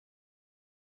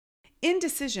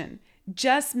Indecision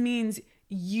just means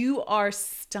you are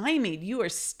stymied, you are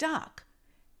stuck.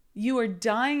 You are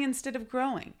dying instead of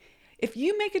growing. If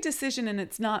you make a decision and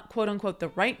it's not quote unquote the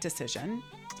right decision,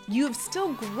 you have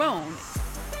still grown.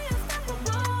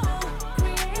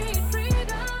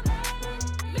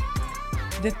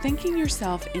 The Thinking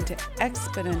Yourself into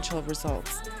Exponential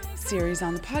Results series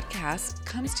on the podcast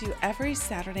comes to you every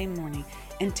Saturday morning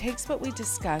and takes what we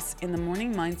discuss in the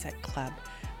Morning Mindset Club,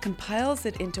 compiles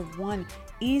it into one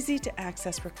easy to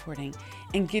access recording,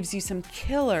 and gives you some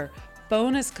killer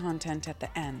bonus content at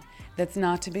the end that's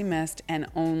not to be missed and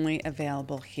only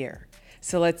available here.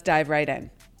 So let's dive right in.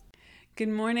 Good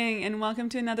morning and welcome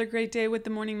to another great day with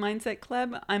the Morning Mindset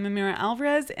Club. I'm Amira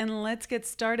Alvarez and let's get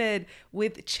started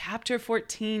with chapter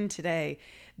 14 today.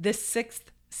 The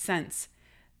sixth sense,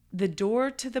 the door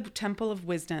to the temple of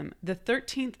wisdom, the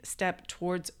 13th step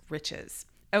towards riches.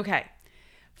 Okay,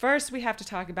 first we have to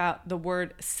talk about the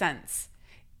word sense.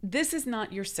 This is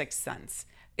not your sixth sense.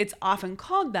 It's often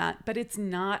called that, but it's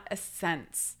not a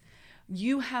sense.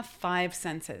 You have five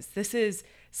senses. This is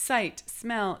sight,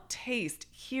 smell, taste,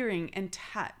 hearing, and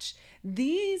touch.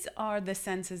 These are the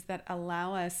senses that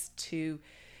allow us to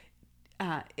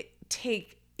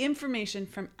take information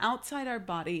from outside our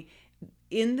body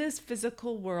in this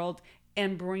physical world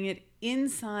and bring it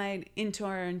inside into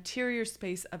our interior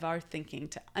space of our thinking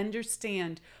to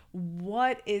understand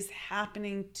what is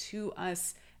happening to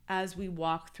us as we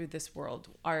walk through this world,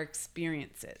 our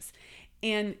experiences.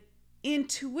 And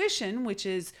intuition, which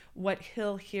is what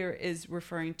Hill here is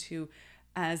referring to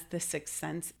as the sixth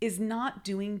sense, is not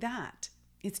doing that.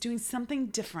 It's doing something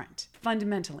different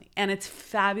fundamentally. And it's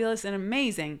fabulous and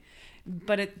amazing,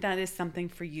 but that is something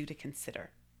for you to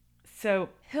consider. So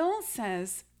Hill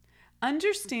says,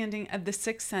 understanding of the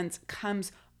sixth sense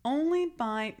comes only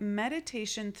by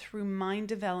meditation through mind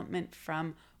development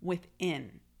from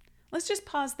within. Let's just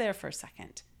pause there for a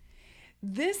second.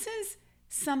 This is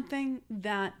something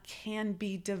that can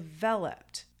be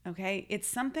developed, okay? It's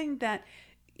something that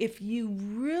if you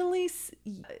really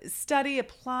study,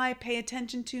 apply, pay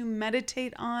attention to,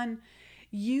 meditate on,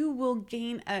 you will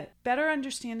gain a better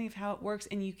understanding of how it works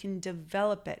and you can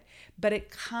develop it. But it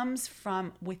comes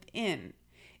from within.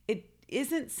 It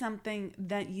isn't something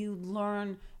that you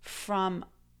learn from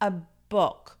a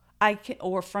book.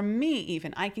 Or from me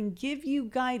even, I can give you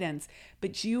guidance,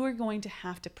 but you are going to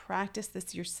have to practice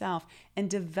this yourself and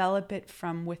develop it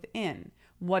from within.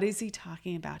 What is he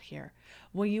talking about here?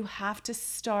 Well, you have to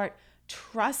start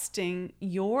trusting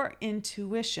your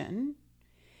intuition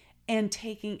and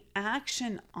taking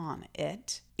action on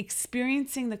it,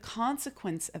 experiencing the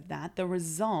consequence of that, the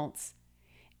results,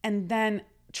 and then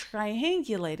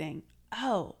triangulating,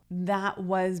 oh, that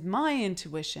was my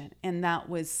intuition and that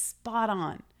was spot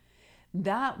on.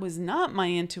 That was not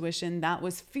my intuition. That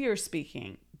was fear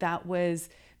speaking. That was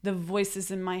the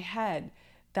voices in my head.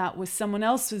 That was someone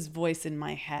else's voice in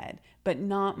my head, but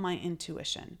not my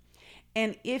intuition.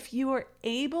 And if you are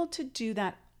able to do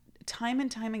that time and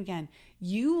time again,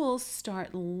 you will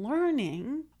start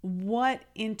learning what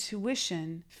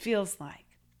intuition feels like.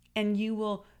 And you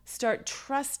will start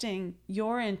trusting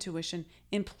your intuition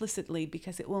implicitly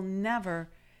because it will never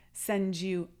send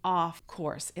you off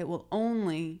course. It will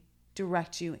only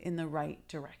direct you in the right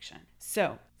direction.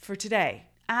 So for today,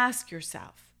 ask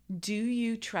yourself, do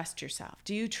you trust yourself?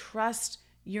 Do you trust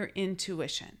your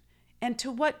intuition? And to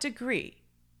what degree?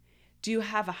 Do you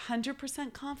have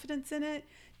 100% confidence in it?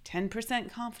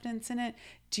 10% confidence in it?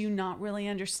 Do you not really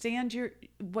understand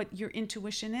what your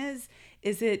intuition is?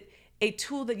 Is it a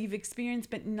tool that you've experienced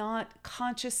but not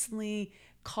consciously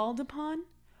called upon?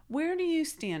 Where do you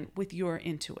stand with your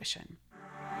intuition?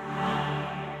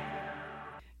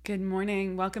 Good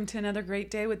morning. Welcome to another great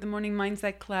day with the Morning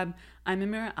Mindset Club. I'm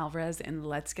Amira Alvarez and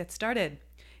let's get started.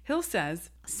 Hill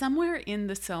says, somewhere in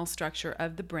the cell structure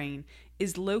of the brain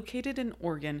is located an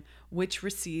organ which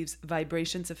receives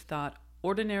vibrations of thought,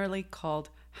 ordinarily called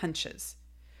hunches.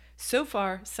 So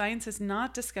far, science has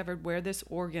not discovered where this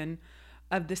organ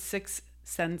of the sixth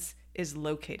sense is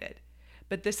located.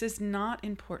 But this is not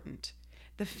important.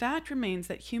 The fact remains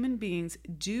that human beings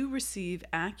do receive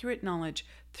accurate knowledge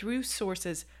through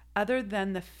sources other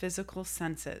than the physical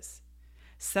senses.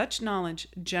 Such knowledge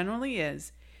generally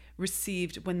is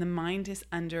received when the mind is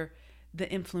under the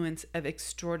influence of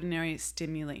extraordinary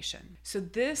stimulation. So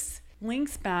this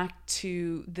links back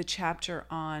to the chapter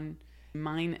on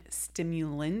mind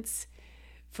stimulants,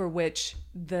 for which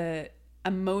the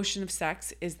emotion of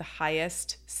sex is the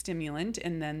highest stimulant,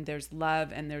 and then there's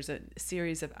love, and there's a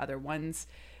series of other ones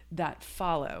that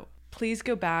follow. Please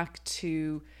go back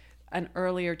to an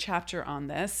earlier chapter on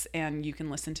this, and you can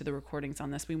listen to the recordings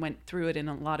on this. We went through it in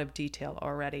a lot of detail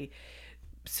already.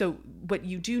 So what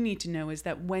you do need to know is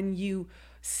that when you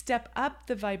step up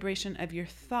the vibration of your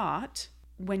thought,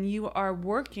 when you are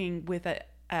working with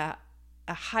a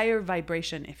higher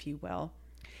vibration, if you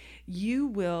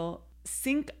will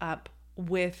sync up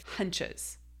with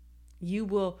hunches. You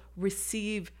will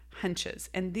receive hunches.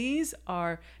 And these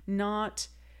are not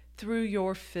through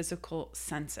your physical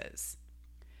senses.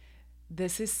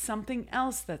 This is something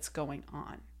else that's going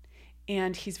on.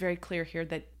 And he's very clear here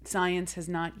that science has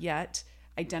not yet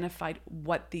identified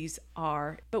what these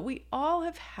are, but we all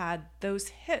have had those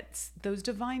hits, those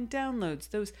divine downloads,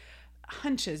 those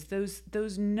hunches,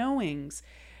 those knowings.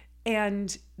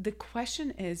 And the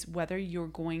question is whether you're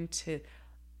going to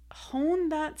hone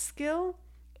that skill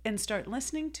and start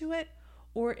listening to it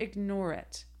or ignore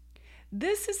it.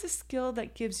 This is a skill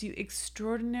that gives you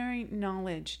extraordinary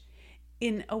knowledge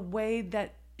in a way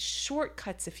that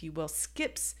shortcuts, if you will,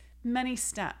 skips many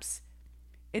steps.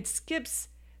 It skips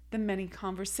the many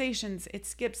conversations. It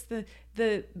skips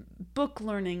the book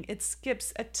learning. It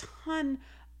skips a ton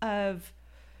of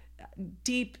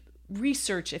deep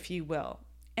research, if you will.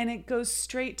 And it goes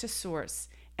straight to source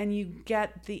and you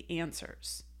get the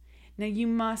answers. Now you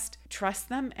must trust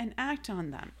them and act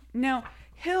on them. Now,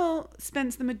 Hill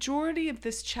spends the majority of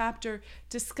this chapter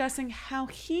discussing how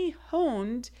he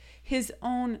honed his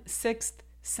own sixth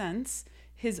sense,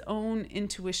 his own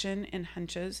intuition and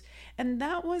hunches, and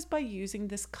that was by using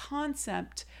this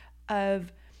concept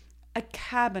of a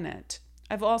cabinet.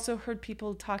 I've also heard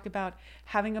people talk about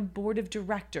having a board of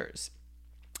directors.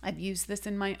 I've used this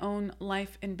in my own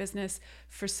life and business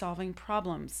for solving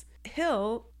problems.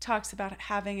 Hill talks about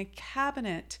having a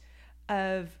cabinet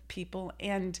of people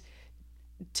and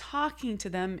talking to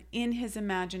them in his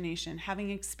imagination, having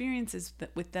experiences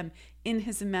with them in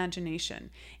his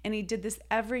imagination. And he did this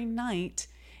every night,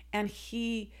 and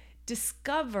he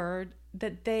discovered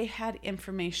that they had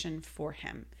information for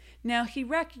him. Now, he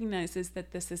recognizes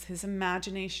that this is his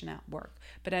imagination at work.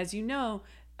 But as you know,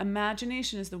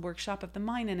 imagination is the workshop of the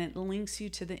mind, and it links you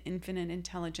to the infinite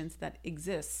intelligence that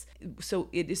exists. So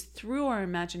it is through our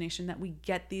imagination that we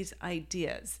get these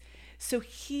ideas. So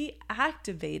he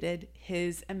activated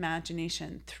his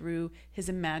imagination through his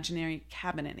imaginary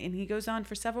cabinet. And he goes on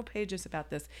for several pages about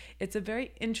this. It's a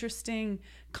very interesting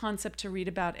concept to read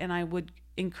about, and I would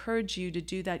encourage you to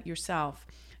do that yourself.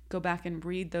 Go back and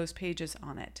read those pages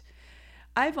on it.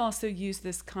 I've also used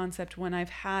this concept when I've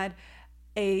had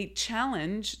a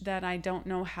challenge that I don't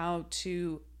know how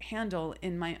to handle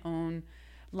in my own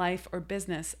life or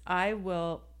business. I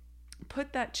will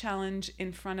put that challenge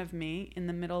in front of me in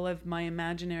the middle of my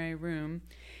imaginary room,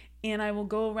 and I will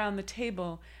go around the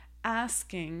table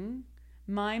asking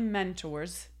my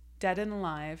mentors, dead and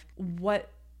alive, what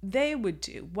they would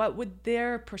do, what would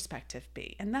their perspective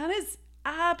be. And that is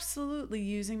absolutely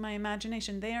using my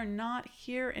imagination. They are not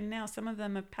here and now. Some of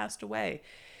them have passed away.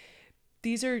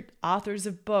 These are authors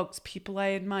of books, people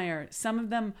I admire. Some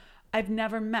of them I've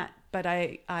never met, but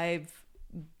I've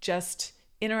just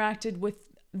interacted with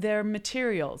their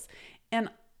materials. And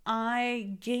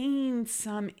I gained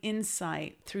some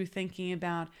insight through thinking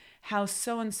about how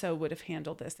so-and-so would have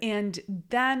handled this. And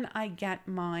then I get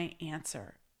my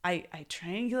answer. I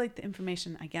triangulate the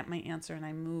information, I get my answer, and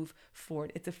I move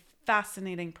forward. It's a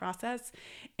fascinating process,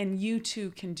 and you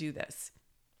too can do this.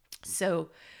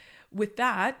 So with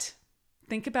that,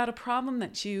 think about a problem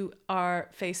that you are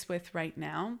faced with right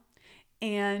now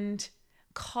and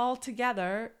call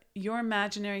together your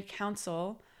imaginary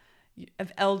council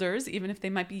of elders, even if they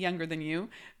might be younger than you,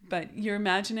 but your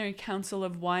imaginary council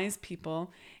of wise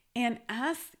people, and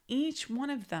ask each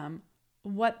one of them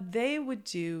what they would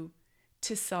do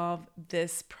to solve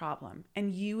this problem.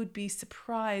 And you would be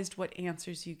surprised what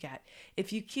answers you get.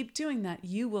 If you keep doing that,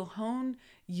 you will hone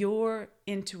your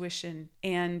intuition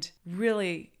and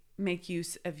really make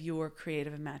use of your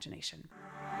creative imagination.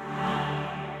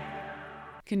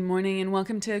 Good morning and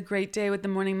welcome to a great day with the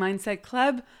Morning Mindset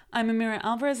Club. I'm Amira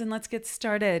Alvarez and let's get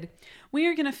started. We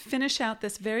are going to finish out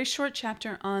this very short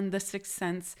chapter on the sixth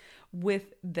sense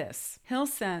with this. Hill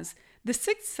says, the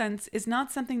sixth sense is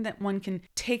not something that one can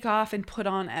take off and put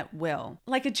on at will,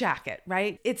 like a jacket,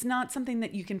 right? It's not something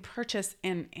that you can purchase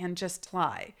and just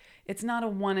fly. It's not a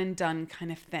one and done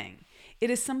kind of thing. It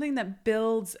is something that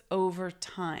builds over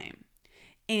time.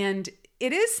 And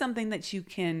it is something that you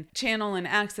can channel and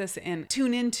access and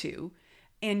tune into,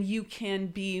 and you can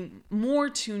be more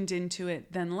tuned into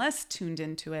it than less tuned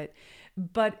into it,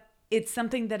 but it's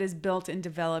something that is built and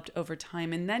developed over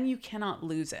time, and then you cannot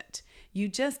lose it. You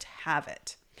just have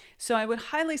it. So I would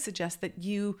highly suggest that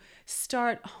you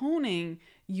start honing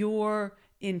your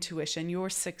intuition, your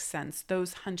sixth sense,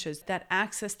 those hunches, that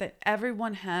access that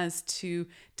everyone has to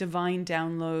divine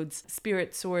downloads,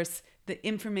 spirit source, the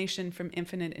information from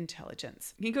infinite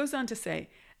intelligence. He goes on to say,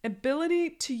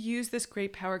 ability to use this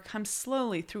great power comes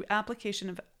slowly through application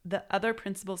of the other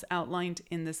principles outlined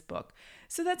in this book.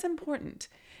 So that's important.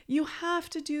 You have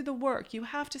to do the work. You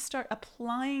have to start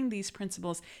applying these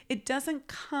principles. It doesn't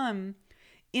come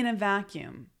in a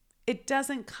vacuum. It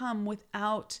doesn't come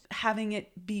without having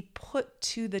it be put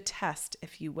to the test,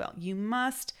 if you will. You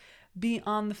must be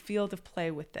on the field of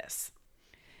play with this.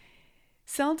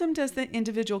 Seldom does the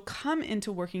individual come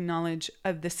into working knowledge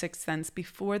of the sixth sense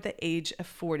before the age of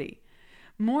 40.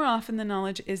 More often, the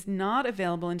knowledge is not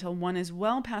available until one is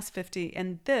well past 50,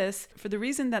 and this for the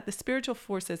reason that the spiritual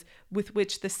forces with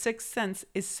which the sixth sense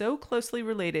is so closely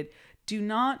related do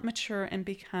not mature and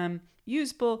become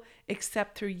usable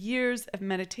except through years of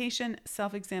meditation,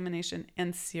 self-examination,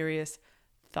 and serious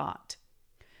thought.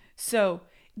 So,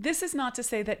 this is not to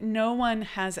say that no one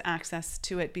has access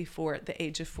to it before the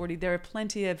age of 40. There are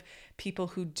plenty of people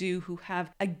who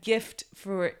have a gift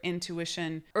for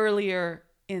intuition earlier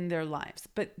in their lives.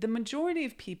 But the majority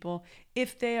of people,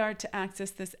 if they are to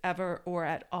access this ever or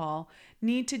at all,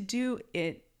 need to do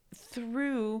it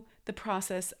through the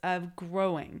process of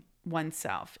growing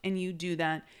oneself. And you do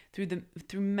that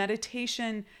through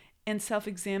meditation and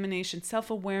self-examination,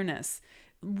 self-awareness,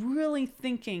 really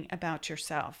thinking about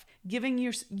yourself, giving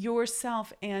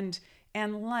yourself and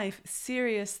life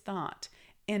serious thought,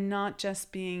 and not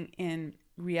just being in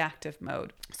reactive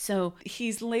mode. So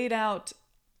he's laid out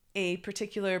a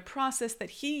particular process that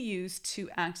he used to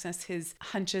access his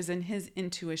hunches and his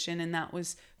intuition, and that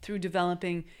was through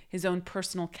developing his own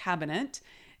personal cabinet.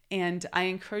 And I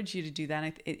encourage you to do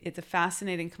that. It's a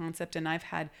fascinating concept, and I've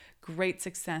had great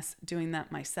success doing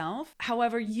that myself.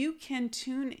 However, you can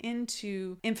tune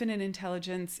into infinite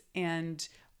intelligence and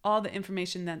all the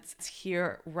information that's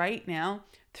here right now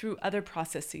through other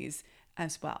processes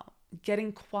as well.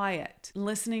 Getting quiet,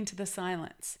 listening to the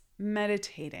silence,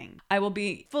 meditating. I will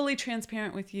be fully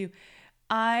transparent with you.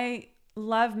 I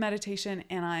love meditation,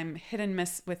 and I'm hit and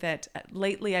miss with it.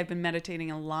 Lately, I've been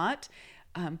meditating a lot.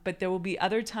 But there will be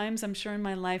other times, I'm sure, in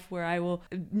my life where I will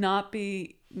not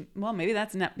be, well, maybe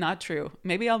that's not true.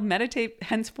 Maybe I'll meditate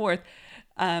henceforth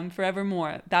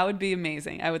forevermore. That would be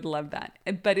amazing. I would love that.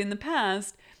 But in the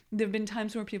past, there have been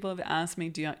times where people have asked me,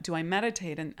 do I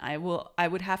meditate? And I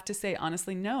would have to say,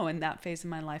 honestly, no. In that phase of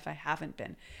my life, I haven't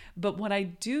been. But what I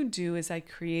do is I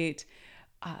create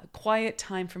quiet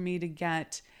time for me to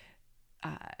get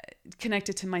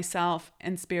connected to myself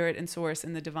and spirit and source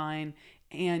and the divine,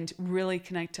 and really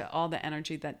connect to all the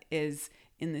energy that is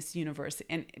in this universe.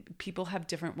 And people have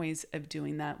different ways of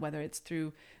doing that, whether it's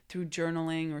through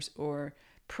journaling or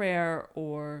prayer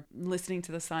or listening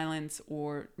to the silence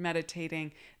or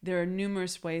meditating. There are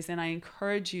numerous ways, and I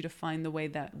encourage you to find the way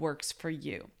that works for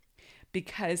you,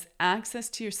 because access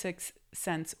to your sixth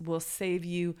sense will save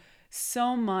you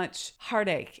so much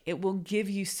heartache. It will give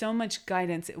you so much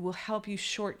guidance. It will help you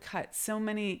shortcut so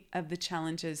many of the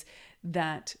challenges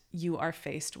that you are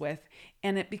faced with.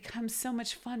 And it becomes so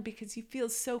much fun because you feel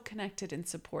so connected and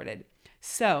supported.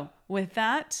 So with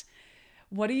that,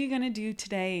 what are you going to do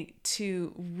today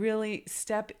to really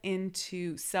step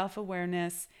into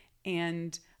self-awareness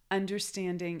and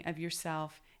understanding of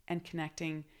yourself and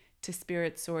connecting to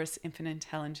spirit, source, infinite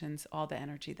intelligence, all the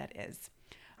energy that is?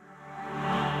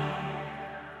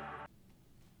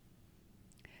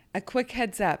 A quick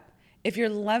heads up. If you're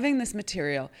loving this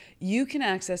material, you can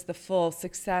access the full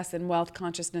Success and Wealth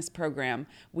Consciousness program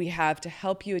we have to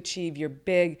help you achieve your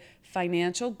big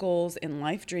financial goals and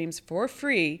life dreams for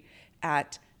free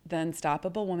at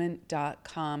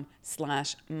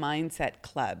theunstoppablewoman.com/mindset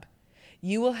club.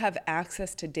 You will have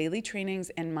access to daily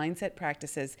trainings and mindset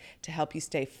practices to help you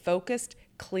stay focused,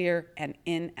 clear, and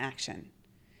in action.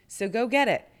 So go get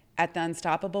it at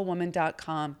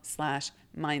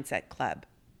theunstoppablewoman.com/mindset club.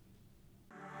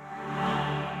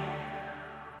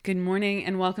 Good morning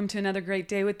and welcome to another great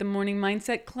day with the Morning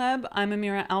Mindset Club. I'm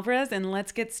Amira Alvarez and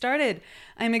let's get started.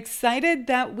 I'm excited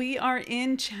that we are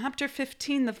in chapter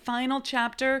 15, the final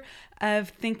chapter of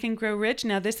Think and Grow Rich.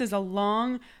 Now this is a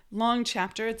long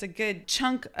chapter. It's a good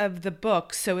chunk of the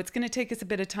book, so it's going to take us a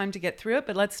bit of time to get through it,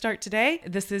 but let's start today.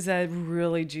 This is a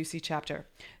really juicy chapter.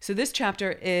 So this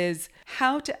chapter is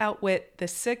How to Outwit the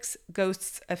 6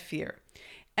 Ghosts of Fear.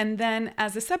 And then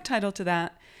as a subtitle to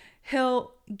that,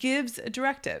 Hill gives a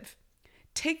directive.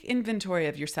 Take inventory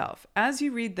of yourself as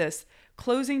you read this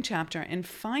closing chapter and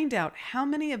find out how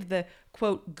many of the,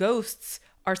 quote, ghosts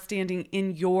are standing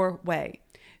in your way.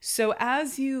 So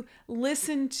as you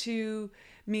listen to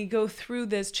me go through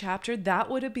this chapter, that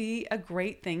would be a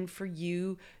great thing for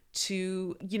you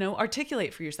to,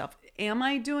 articulate for yourself. Am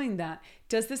I doing that?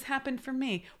 Does this happen for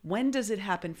me? When does it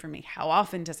happen for me? How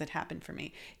often does it happen for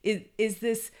me? Is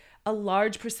this a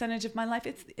large percentage of my life?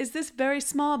 Is this very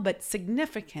small but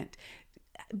significant?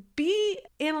 Be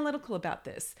analytical about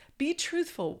this. Be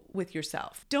truthful with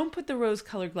yourself. Don't put the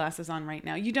rose-colored glasses on right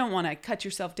now. You don't want to cut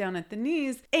yourself down at the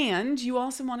knees. And you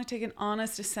also want to take an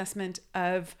honest assessment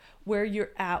of where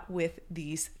you're at with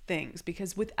these things.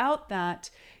 Because without that,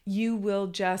 you will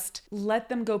just let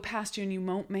them go past you and you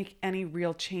won't make any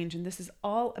real change. And this is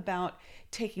all about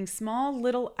taking small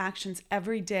little actions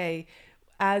every day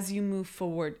as you move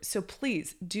forward. So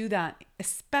please do that,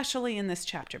 especially in this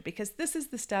chapter, because this is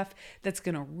the stuff that's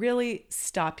going to really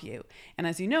stop you. And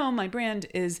as you know, my brand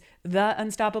is The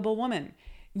Unstoppable Woman.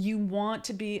 You want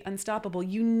to be unstoppable.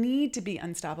 You need to be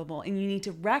unstoppable, and you need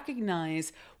to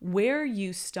recognize where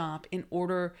you stop in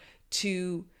order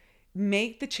to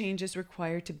make the changes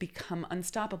required to become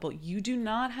unstoppable. You do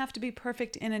not have to be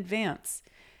perfect in advance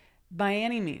by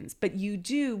any means, but you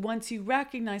do, once you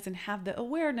recognize and have the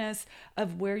awareness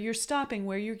of where you're stopping,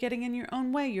 where you're getting in your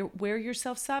own way, where you're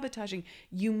self-sabotaging,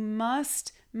 you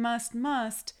must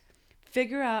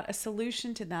figure out a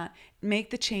solution to that,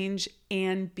 make the change,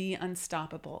 and be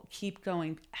unstoppable. Keep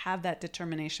going, have that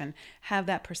determination, have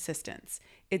that persistence.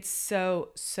 It's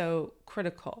so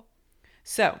critical.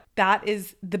 So that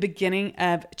is the beginning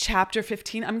of chapter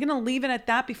 15. I'm going to leave it at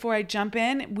that before I jump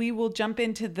in. We will jump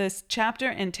into this chapter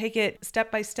and take it step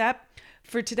by step.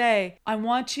 For today, I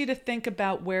want you to think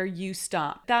about where you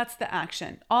stop. That's the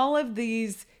action. All of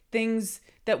these things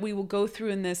that we will go through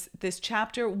in this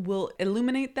chapter will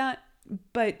illuminate that.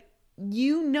 But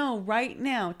you know right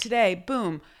now, today,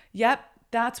 boom, yep,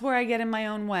 that's where I get in my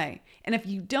own way. And if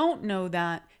you don't know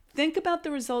that, think about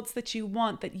the results that you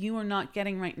want that you are not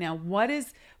getting right now. What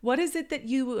is it that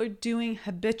you are doing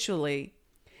habitually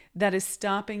that is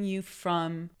stopping you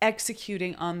from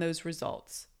executing on those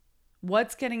results?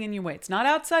 What's getting in your way? It's not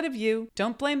outside of you.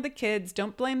 Don't blame the kids.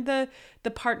 Don't blame the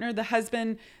partner, the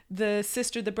husband, the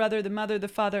sister, the brother, the mother, the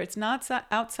father. It's not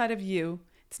outside of you.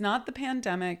 It's not the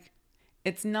pandemic.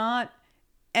 It's not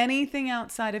anything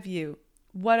outside of you.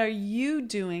 What are you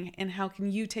doing, and how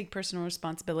can you take personal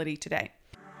responsibility today?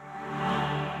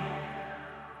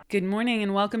 Good morning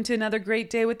and welcome to another great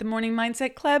day with the Morning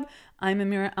Mindset Club. I'm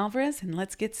Amira Alvarez, and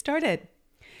let's get started.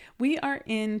 We are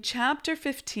in chapter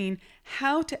 15,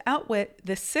 How to Outwit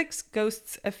the 6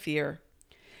 Ghosts of Fear.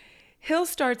 Hill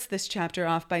starts this chapter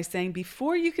off by saying,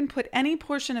 before you can put any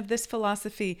portion of this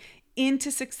philosophy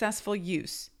into successful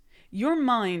use, your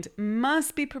mind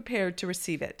must be prepared to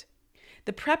receive it.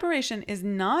 The preparation is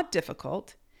not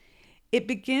difficult. It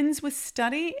begins with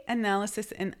study,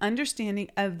 analysis, and understanding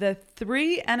of the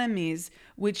 3 enemies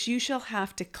which you shall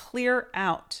have to clear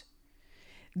out.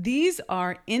 These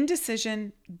are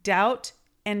indecision, doubt,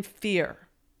 and fear.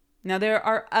 Now, there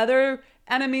are other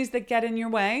enemies that get in your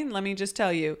way, let me just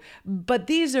tell you, but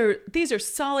these are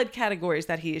solid categories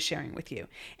that he is sharing with you.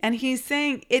 And he's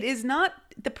saying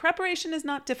the preparation is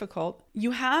not difficult.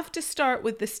 You have to start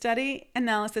with the study,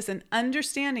 analysis, and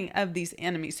understanding of these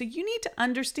enemies. So you need to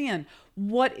understand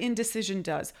what indecision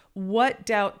does, what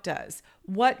doubt does,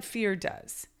 what fear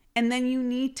does. And then you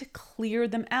need to clear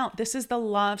them out. This is the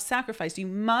law of sacrifice. You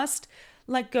must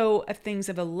let go of things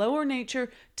of a lower nature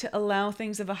to allow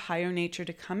things of a higher nature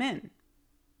to come in.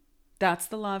 That's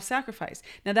the law of sacrifice.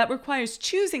 Now that requires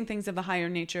choosing things of a higher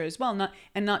nature as well,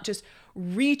 not just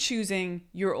re-choosing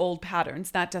your old patterns.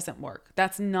 That doesn't work.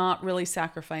 That's not really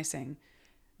sacrificing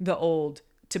the old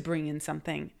to bring in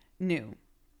something new.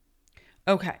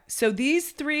 Okay, so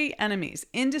these 3 enemies,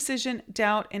 indecision,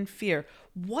 doubt, and fear,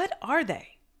 what are they?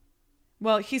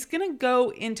 Well, he's going to go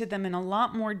into them in a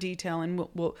lot more detail, and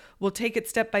we'll take it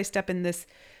step by step in this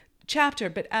chapter.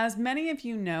 But as many of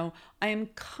you know, I am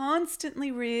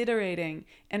constantly reiterating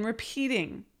and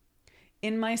repeating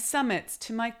in my summits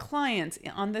to my clients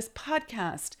on this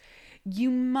podcast, you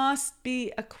must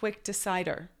be a quick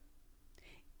decider.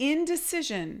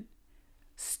 Indecision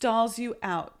stalls you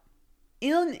out.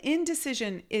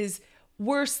 Indecision is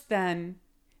worse than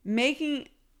making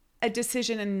a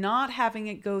decision and not having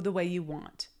it go the way you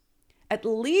want. At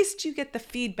least you get the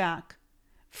feedback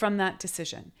from that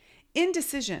decision.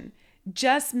 Indecision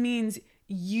just means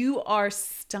you are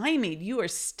stymied, you are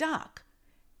stuck.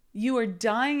 You are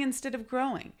dying instead of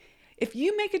growing. If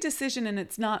you make a decision and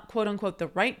it's not quote unquote the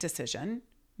right decision,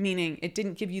 meaning it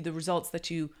didn't give you the results that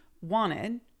you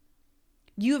wanted,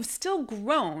 you have still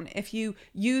grown if you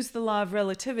use the law of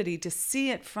relativity to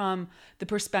see it from the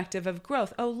perspective of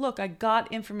growth. Oh, look, I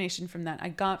got information from that. I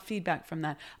got feedback from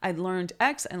that. I learned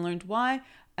X, I learned Y.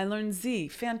 I learned Z.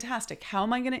 Fantastic. How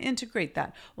am I going to integrate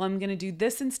that? Well, I'm going to do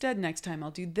this instead next time.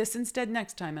 I'll do this instead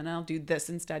next time. And I'll do this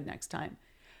instead next time.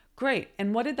 Great.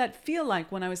 And what did that feel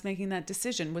like when I was making that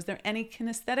decision? Was there any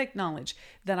kinesthetic knowledge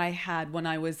that I had when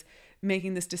I was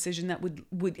making this decision that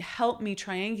would help me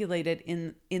triangulate it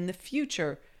in the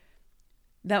future?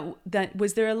 That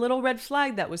was there a little red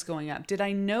flag that was going up? Did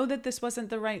I know that this wasn't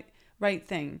the right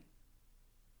thing?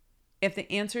 If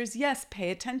the answer is yes, pay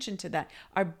attention to that.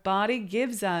 Our body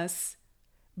gives us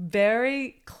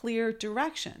very clear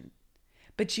direction,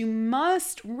 but you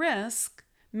must risk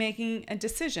making a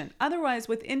decision. Otherwise,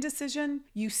 with indecision,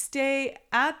 you stay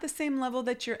at the same level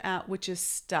that you're at, which is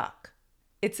stuck.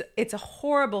 It's a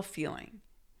horrible feeling.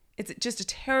 It's just a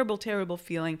terrible, terrible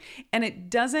feeling. And it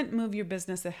doesn't move your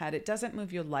business ahead. It doesn't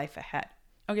move your life ahead.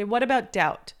 Okay, what about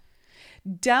doubt?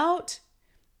 Doubt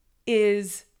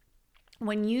is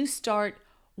when you start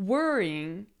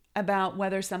worrying about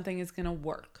whether something is going to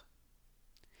work.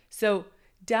 So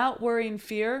doubt, worry, and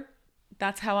fear,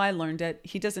 that's how I learned it.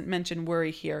 He doesn't mention worry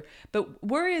here, but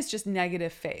worry is just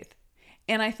negative faith.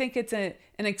 And I think it's an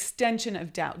extension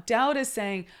of doubt. Doubt is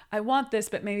saying, I want this,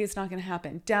 but maybe it's not going to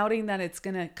happen. Doubting that it's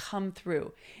going to come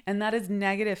through. And that is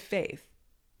negative faith.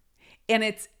 And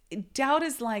doubt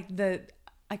is like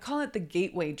I call it the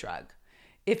gateway drug.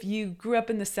 If you grew up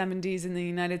in the 70s in the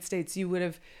United States, you would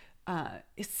have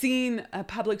seen a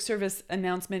public service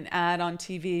announcement ad on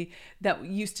TV that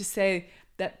used to say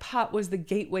that pot was the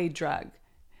gateway drug.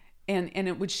 And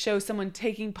it would show someone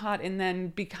taking pot and then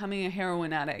becoming a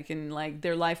heroin addict, and like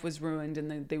their life was ruined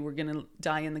and they were going to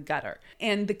die in the gutter.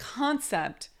 And the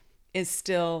concept is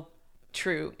still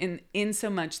true in so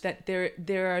much that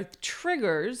there are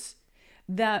triggers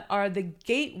that are the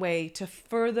gateway to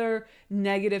further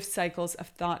negative cycles of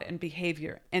thought and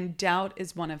behavior. And doubt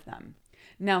is one of them.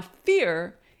 Now,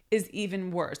 fear is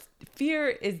even worse. Fear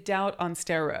is doubt on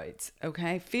steroids,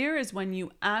 okay? Fear is when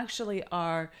you actually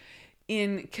are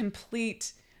in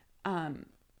complete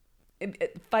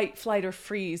fight, flight, or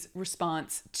freeze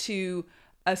response to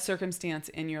a circumstance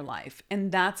in your life. And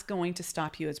that's going to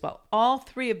stop you as well. All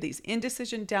three of these,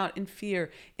 indecision, doubt, and fear,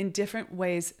 in different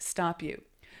ways stop you.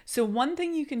 So one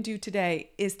thing you can do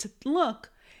today is to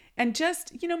look and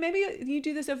just, maybe you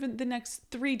do this over the next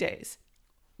 3 days.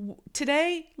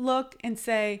 Today, look and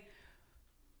say,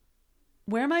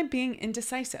 where am I being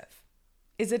indecisive?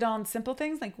 Is it on simple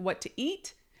things like what to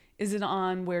eat? Is it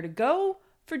on where to go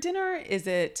for dinner? Is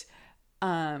it,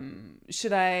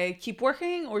 should I keep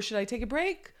working or should I take a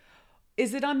break?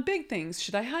 Is it on big things?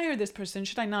 Should I hire this person?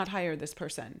 Should I not hire this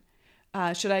person?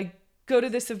 Should I go to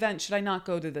this event? Should I not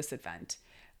go to this event?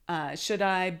 Should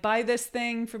I buy this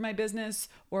thing for my business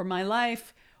or my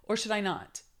life, or should I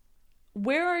not?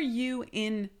 Where are you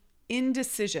in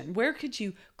indecision? Where could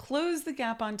you close the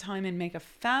gap on time and make a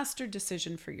faster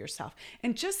decision for yourself?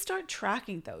 And just start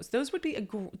tracking those.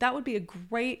 That would be a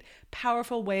great,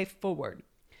 powerful way forward.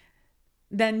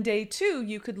 Then day 2,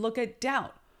 you could look at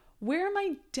doubt. Where am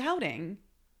I doubting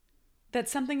that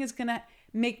something is going to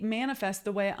make manifest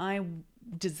the way I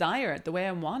desire it, the way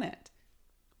I want it?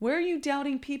 Where are you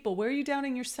doubting people? Where are you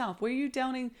doubting yourself? Where are you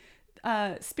doubting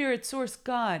spirit, source,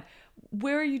 God?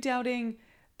 Where are you doubting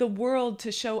the world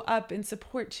to show up and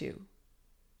support you?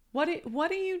 What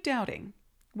are you doubting?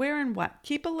 Where and what?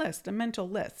 Keep a list, a mental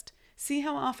list. See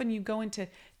how often you go into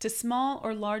small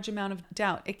or large amount of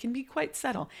doubt. It can be quite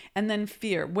subtle. And then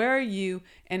fear. Where are you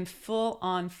in full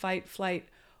on fight, flight,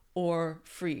 or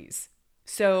freeze?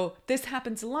 So this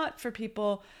happens a lot for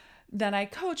people that I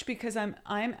coach, because I'm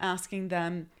asking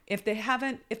them if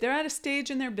they're at a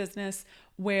stage in their business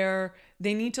where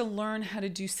they need to learn how to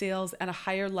do sales at a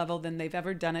higher level than they've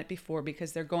ever done it before,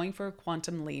 because they're going for a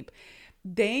quantum leap,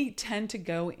 they tend to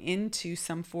go into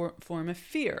some form of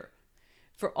fear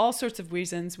for all sorts of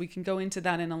reasons. We can go into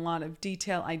that in a lot of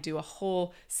detail. I do a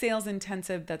whole sales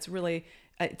intensive that's really,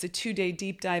 it's a 2-day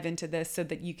deep dive into this so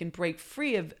that you can break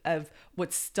free of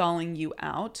what's stalling you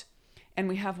out. And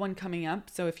we have one coming up.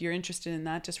 So if you're interested in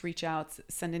that, just reach out,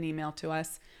 send an email to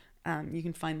us. You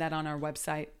can find that on our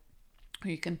website, or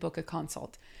you can book a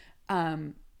consult.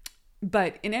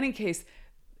 But in any case,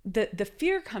 the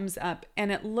fear comes up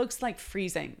and it looks like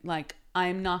freezing. Like,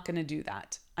 I'm not going to do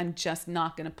that. I'm just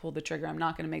not going to pull the trigger. I'm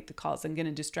not going to make the calls. I'm going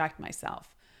to distract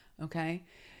myself. Okay.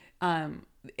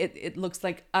 It looks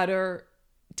like utter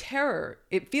terror.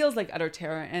 It feels like utter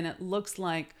terror, and it looks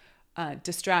like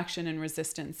distraction and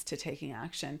resistance to taking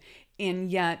action. And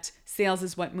yet sales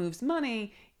is what moves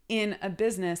money in a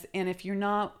business. And if you're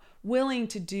not willing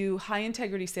to do high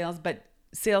integrity sales, but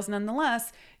sales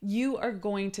nonetheless, you are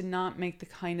going to not make the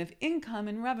kind of income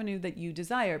and revenue that you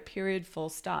desire, period, full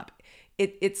stop.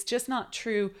 It's just not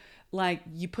true like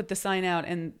you put the sign out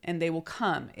and they will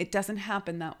come. It doesn't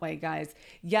happen that way, guys.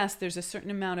 Yes, there's a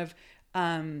certain amount of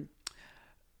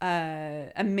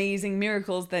amazing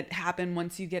miracles that happen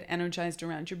once you get energized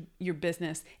around your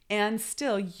business. And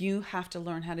still, you have to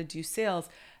learn how to do sales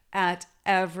at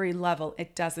every level.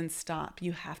 It doesn't stop.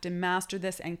 You have to master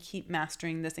this and keep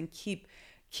mastering this and keep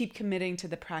committing to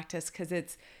the practice, because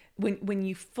it's when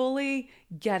you fully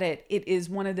get it, it is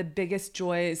one of the biggest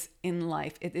joys in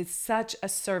life. It is such a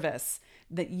service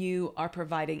that you are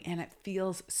providing, and it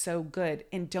feels so good.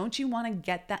 And don't you want to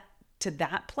get that to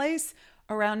that place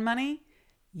around money?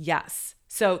 Yes.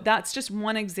 So that's just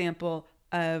one example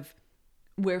of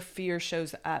where fear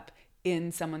shows up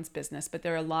in someone's business, but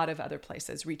there are a lot of other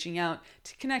places. Reaching out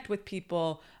to connect with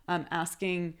people,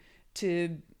 asking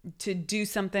to do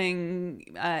something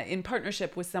in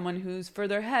partnership with someone who's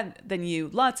further ahead than you,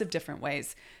 lots of different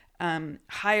ways.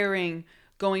 Hiring,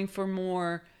 going for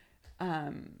more,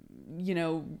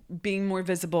 being more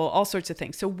visible, all sorts of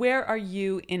things. So where are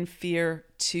you in fear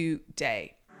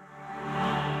today?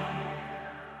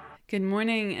 Good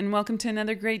morning and welcome to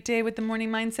another great day with the Morning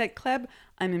Mindset Club.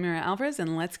 I'm Amira Alvarez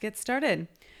and let's get started.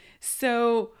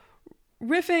 So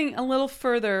riffing a little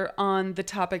further on the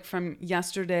topic from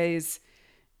yesterday's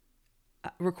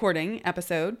recording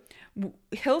episode,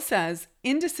 Hill says,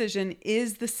 indecision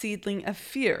is the seedling of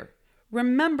fear.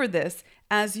 Remember this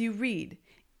as you read.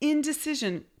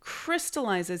 Indecision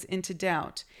crystallizes into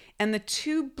doubt, and the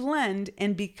two blend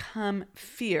and become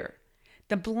fear.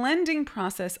 The blending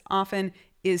process often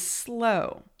is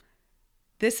slow.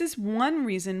 This is one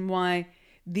reason why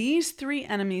these three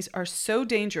enemies are so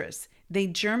dangerous. They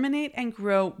germinate and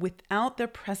grow without their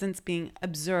presence being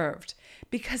observed,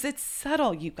 because it's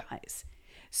subtle, you guys.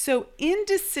 So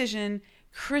indecision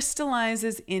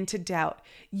crystallizes into doubt.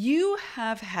 You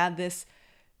have had this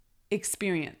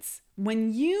experience.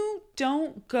 When you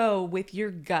don't go with your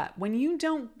gut, when you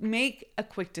don't make a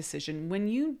quick decision, when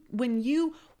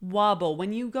you wobble,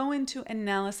 when you go into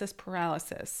analysis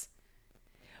paralysis,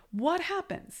 what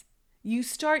happens? You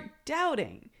start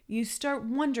doubting. You start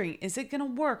wondering, is it going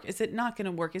to work? Is it not going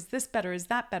to work? Is this better? Is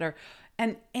that better?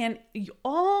 And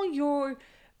all your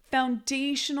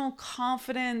foundational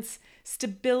confidence,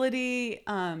 stability,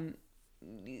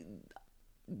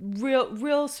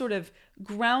 real sort of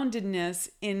groundedness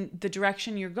in the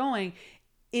direction you're going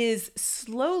is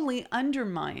slowly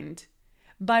undermined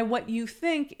by what you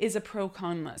think is a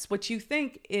pro-con list, what you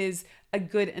think is a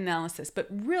good analysis. But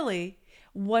really,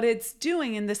 what it's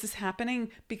doing, and this is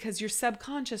happening because your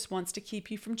subconscious wants to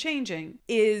keep you from changing,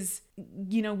 is,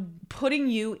 putting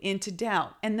you into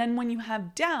doubt. And then when you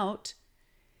have doubt,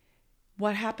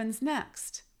 what happens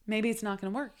next? Maybe it's not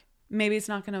going to work. Maybe it's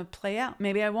not going to play out.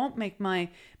 Maybe I won't make my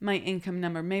income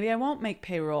number. Maybe I won't make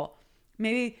payroll.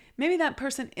 Maybe that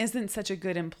person isn't such a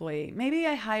good employee. Maybe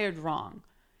I hired wrong.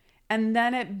 And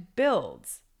then it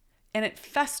builds and it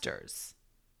festers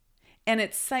and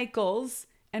it cycles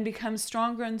and becomes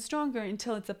stronger and stronger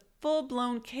until it's a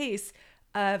full-blown case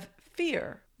of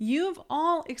fear. You've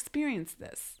all experienced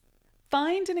this.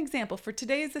 Find an example for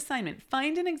today's assignment.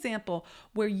 Find an example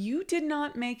where you did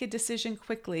not make a decision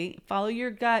quickly. Follow your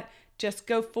gut. Just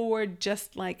go forward.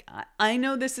 Just like, I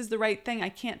know this is the right thing. I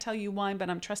can't tell you why, but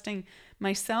I'm trusting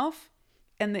myself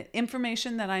and the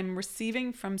information that I'm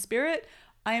receiving from Spirit.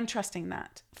 I am trusting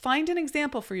that. Find an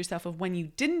example for yourself of when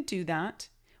you didn't do that,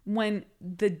 when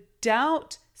the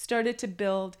doubt started to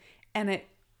build and it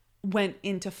went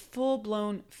into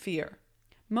full-blown fear.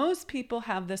 Most people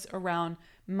have this around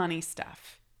money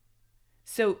stuff.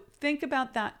 So think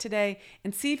about that today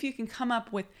and see if you can come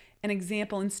up with an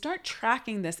example and start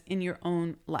tracking this in your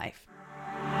own life.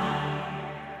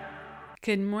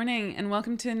 Good morning and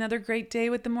welcome to another great day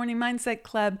with the Morning Mindset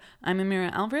Club. I'm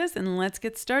Amira Alvarez and let's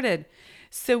get started.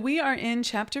 So we are in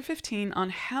chapter 15 on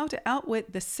how to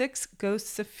outwit the 6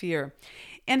 ghosts of fear.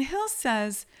 And Hill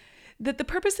says that the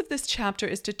purpose of this chapter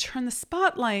is to turn the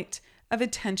spotlight of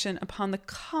attention upon the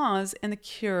cause and the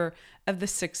cure of the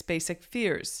 6 basic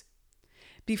fears.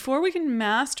 Before we can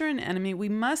master an enemy, we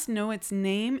must know its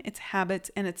name, its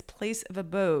habits, and its place of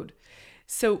abode.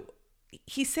 So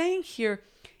he's saying here,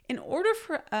 in order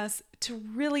for us to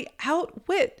really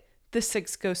outwit the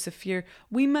 6 ghosts of fear,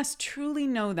 we must truly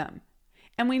know them.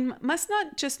 And we must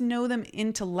not just know them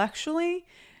intellectually.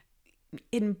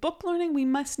 In book learning, we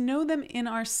must know them in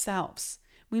ourselves.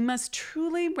 We must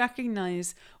truly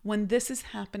recognize when this is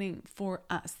happening for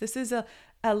us. This is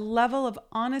a level of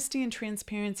honesty and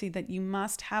transparency that you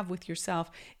must have with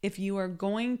yourself if you are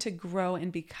going to grow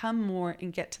and become more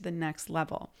and get to the next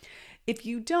level. If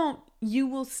you don't, you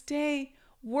will stay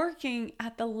working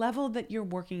at the level that you're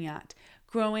working at,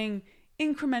 growing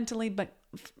incrementally, but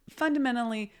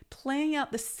fundamentally playing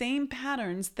out the same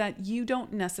patterns that you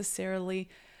don't necessarily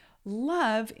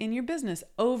love in your business.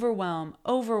 Overwhelm,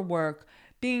 overwork,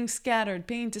 being scattered,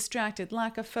 being distracted,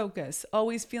 lack of focus,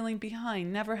 always feeling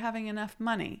behind, never having enough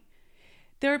money.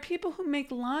 There are people who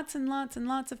make lots and lots and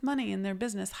lots of money in their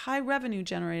business, high revenue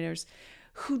generators,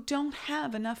 who don't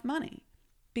have enough money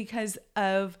because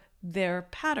of their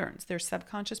patterns, their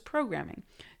subconscious programming.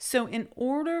 So in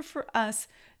order for us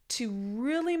to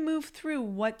really move through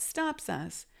what stops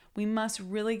us, we must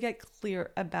really get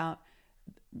clear about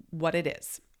what it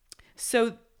is.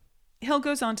 So Hill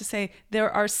goes on to say there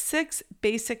are 6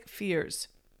 basic fears,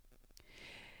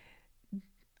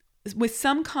 with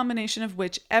some combination of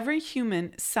which every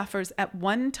human suffers at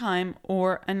one time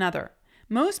or another.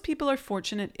 Most people are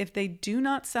fortunate if they do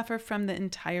not suffer from the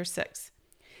entire 6.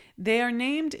 They are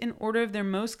named in order of their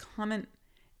most common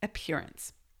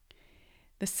appearance.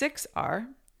 The 6 are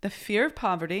the fear of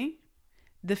poverty,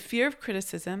 the fear of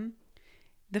criticism,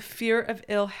 the fear of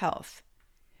ill health.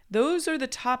 Those are the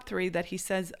top 3 that he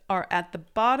says are at the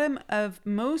bottom of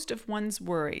most of one's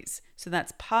worries. So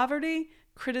that's poverty,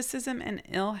 criticism, and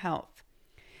ill health.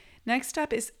 Next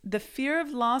up is the fear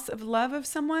of loss of love of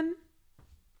someone,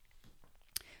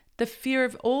 the fear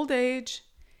of old age,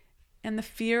 and the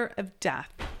fear of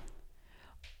death.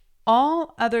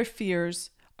 All other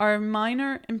fears are of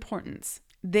minor importance.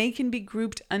 They can be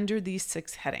grouped under these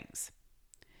 6 headings.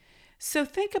 So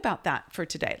think about that for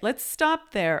today. Let's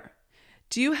stop there.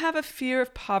 Do you have a fear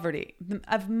of poverty,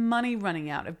 of money running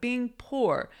out, of being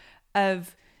poor,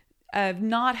 of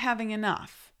not having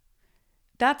enough?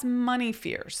 That's money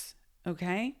fears,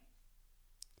 okay?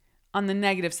 On the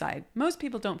negative side, most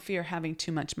people don't fear having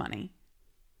too much money.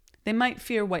 They might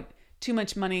fear what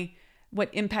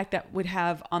impact that would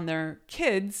have on their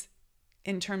kids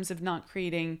in terms of not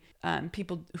creating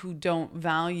people who don't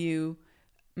value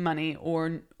money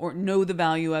or know the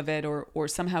value of it or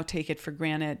somehow take it for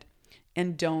granted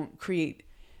and don't create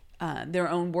their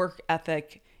own work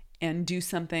ethic and do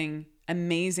something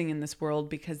amazing in this world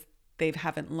because they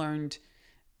haven't learned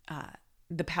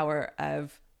the power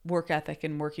of work ethic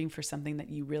and working for something that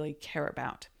you really care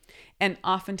about. And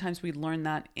oftentimes we learn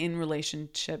that in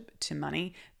relationship to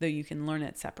money, though you can learn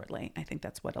it separately. I think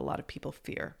that's what a lot of people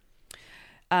fear.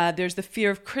 There's the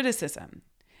fear of criticism,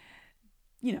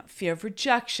 fear of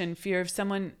rejection, fear of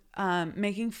someone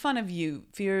making fun of you,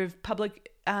 fear of public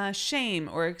shame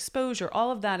or exposure.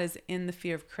 All of that is in the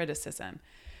fear of criticism.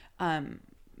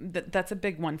 That's a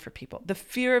big one for people. The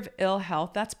fear of ill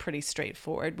health, that's pretty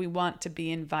straightforward. We want to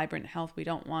be in vibrant health. We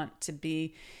don't want to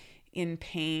be in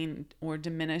pain or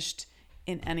diminished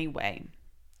in any way,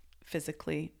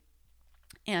 physically,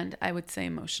 and I would say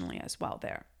emotionally as well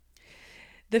there.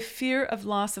 The fear of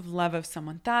loss of love of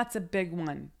someone, that's a big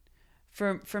one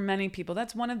for many people.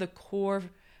 That's one of the core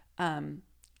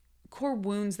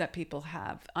wounds that people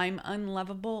have. I'm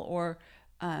unlovable or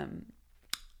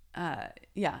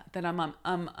that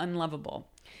I'm unlovable.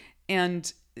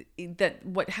 And that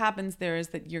what happens there is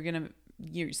that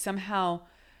you're somehow,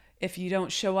 if you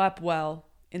don't show up well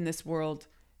in this world,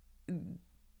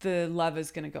 the love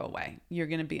is going to go away. You're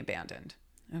going to be abandoned.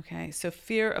 Okay. So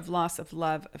fear of loss of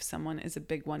love of someone is a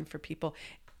big one for people.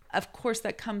 Of course,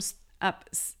 that comes up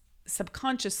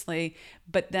subconsciously,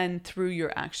 but then through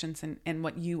your actions and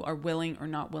what you are willing or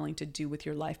not willing to do with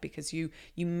your life, because you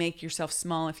make yourself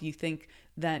small if you think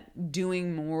that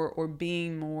doing more or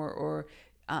being more or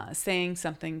saying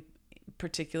something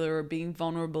particular or being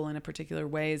vulnerable in a particular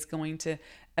way is going to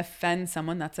offend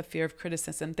someone. That's a fear of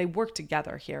criticism. They work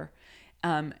together here.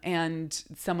 And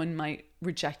someone might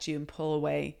reject you and pull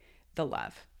away the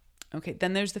love. Okay,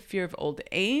 then there's the fear of old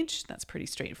age. That's pretty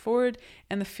straightforward.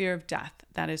 And the fear of death.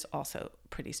 That is also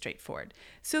pretty straightforward.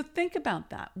 So think about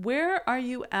that. Where are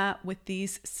you at with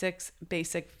these 6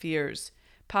 basic fears?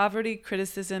 Poverty,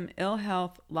 criticism, ill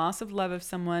health, loss of love of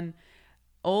someone,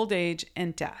 old age,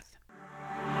 and death.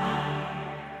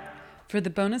 For the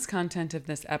bonus content of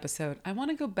this episode, I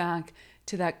want to go back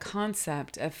to that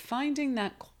concept of finding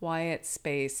that quiet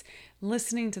space,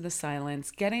 listening to the silence,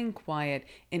 getting quiet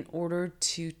in order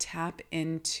to tap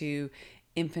into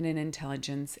infinite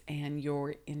intelligence and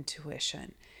your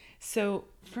intuition. So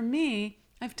for me,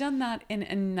 I've done that in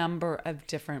a number of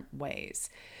different ways.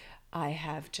 I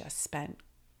have just spent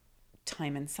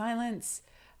time in silence.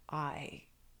 I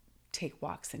take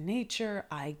walks in nature.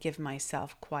 I give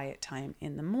myself quiet time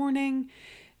in the morning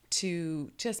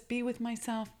to just be with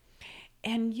myself.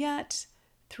 And yet,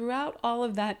 throughout all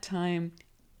of that time,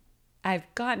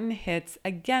 I've gotten hits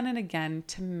again and again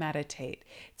to meditate.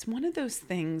 It's one of those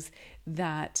things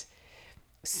that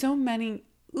so many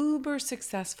uber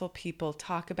successful people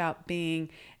talk about being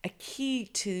a key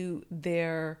to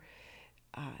their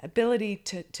ability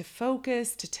to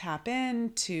focus, to tap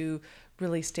in, to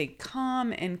really stay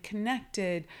calm and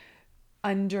connected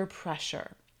under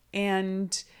pressure.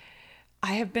 And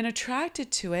I have been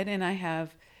attracted to it, and I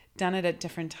have done it at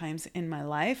different times in my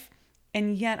life.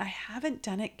 And yet I haven't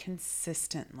done it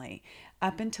consistently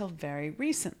up until very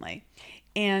recently.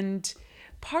 And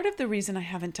part of the reason I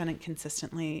haven't done it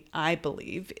consistently, I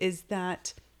believe, is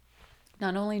that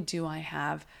not only do I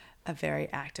have a very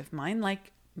active mind,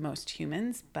 like most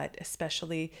humans, but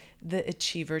especially the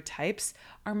achiever types,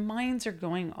 our minds are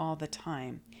going all the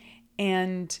time.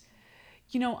 And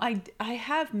I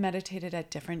have meditated at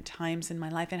different times in my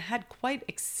life and had quite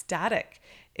ecstatic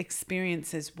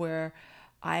experiences where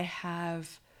I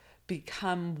have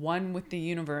become one with the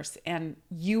universe. And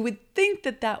you would think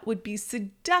that that would be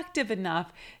seductive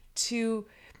enough to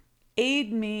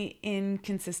aid me in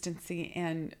consistency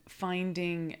and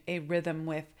finding a rhythm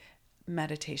with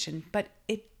meditation, but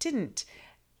it didn't.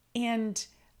 And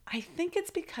I think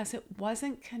it's because it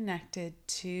wasn't connected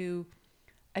to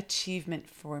achievement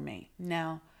for me.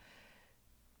 Now,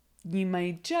 you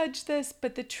may judge this,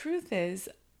 but the truth is,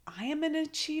 I am an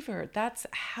achiever. That's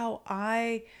how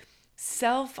I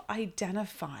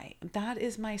self-identify. That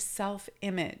is my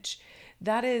self-image.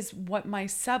 That is what my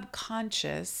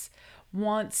subconscious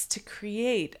wants to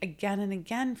create again and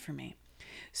again for me.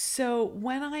 So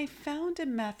when I found a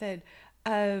method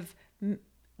of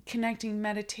connecting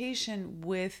meditation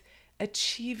with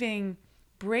achieving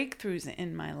breakthroughs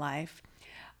in my life,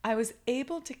 I was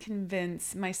able to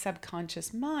convince my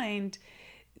subconscious mind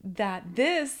that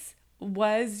this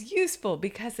was useful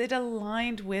because it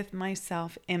aligned with my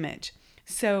self-image.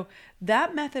 So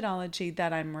that methodology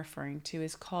that I'm referring to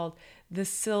is called the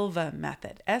Silva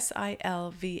method,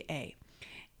 Silva.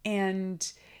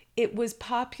 And it was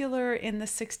popular in the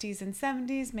 60s and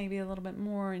 70s, maybe a little bit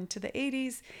more into the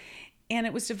 80s. And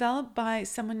it was developed by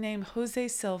someone named Jose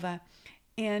Silva.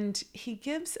 And he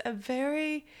gives a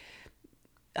very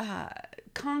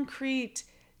concrete,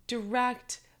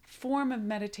 direct form of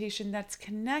meditation that's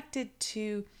connected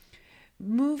to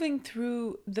moving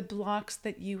through the blocks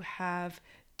that you have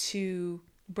to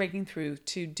breaking through,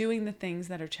 to doing the things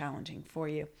that are challenging for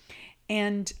you.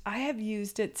 And I have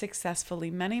used it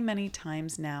successfully many, many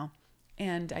times now.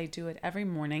 And I do it every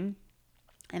morning.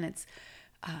 And it's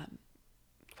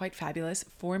quite fabulous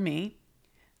for me.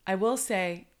 I will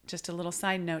say, just a little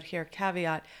side note here,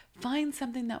 caveat, find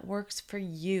something that works for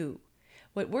you.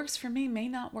 What works for me may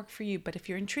not work for you, but if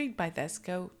you're intrigued by this,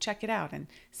 go check it out and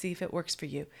see if it works for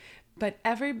you. But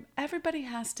everybody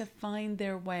has to find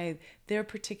their way, their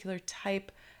particular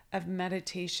type of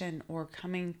meditation or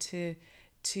coming to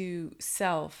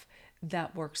self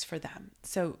that works for them.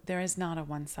 So there is not a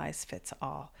one size fits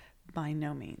all, by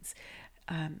no means.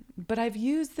 But I've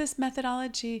used this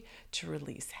methodology to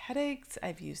release headaches.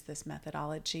 I've used this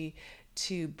methodology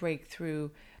to break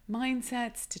through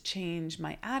mindsets, to change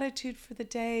my attitude for the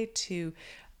day, to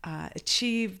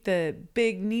achieve the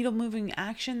big needle moving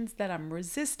actions that I'm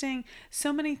resisting.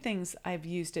 So many things I've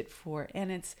used it for,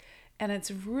 and it's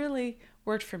really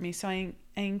worked for me. So I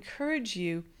encourage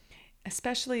you,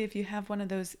 especially if you have one of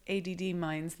those ADD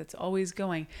minds that's always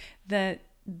going, that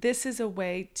this is a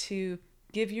way to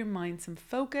give your mind some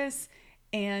focus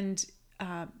and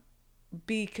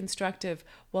be constructive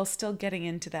while still getting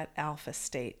into that alpha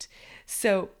state.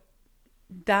 So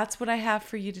that's what I have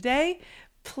for you today.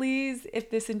 Please, if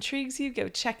this intrigues you, go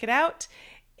check it out.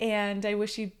 And I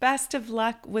wish you best of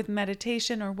luck with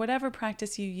meditation or whatever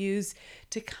practice you use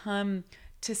to come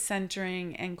to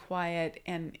centering and quiet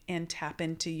and tap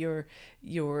into your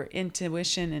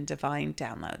intuition and divine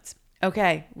downloads.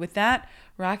 Okay, with that,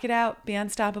 rock it out, be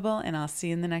unstoppable, and I'll see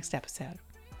you in the next episode.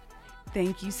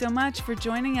 Thank you so much for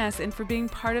joining us and for being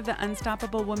part of the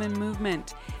Unstoppable Woman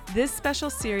movement. This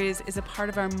special series is a part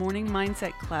of our Morning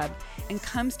Mindset Club and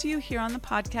comes to you here on the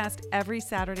podcast every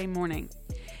Saturday morning.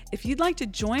 If you'd like to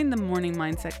join the Morning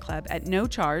Mindset Club at no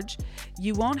charge,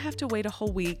 you won't have to wait a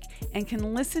whole week and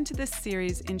can listen to this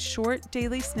series in short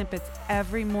daily snippets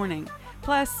every morning.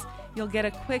 Plus, you'll get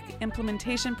a quick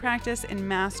implementation practice and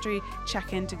mastery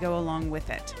check-in to go along with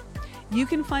it. You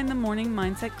can find the Morning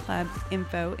Mindset Club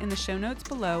info in the show notes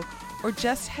below, or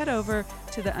just head over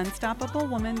to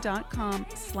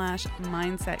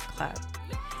theunstoppablewoman.com/mindset club.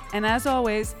 And as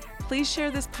always, please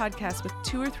share this podcast with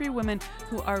 2 or 3 women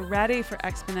who are ready for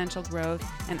exponential growth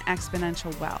and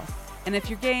exponential wealth. And if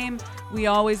you're game, we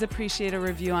always appreciate a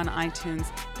review on iTunes.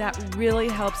 That really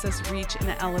helps us reach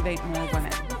and elevate more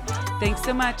women. Thanks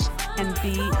so much, and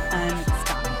be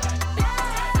unstoppable.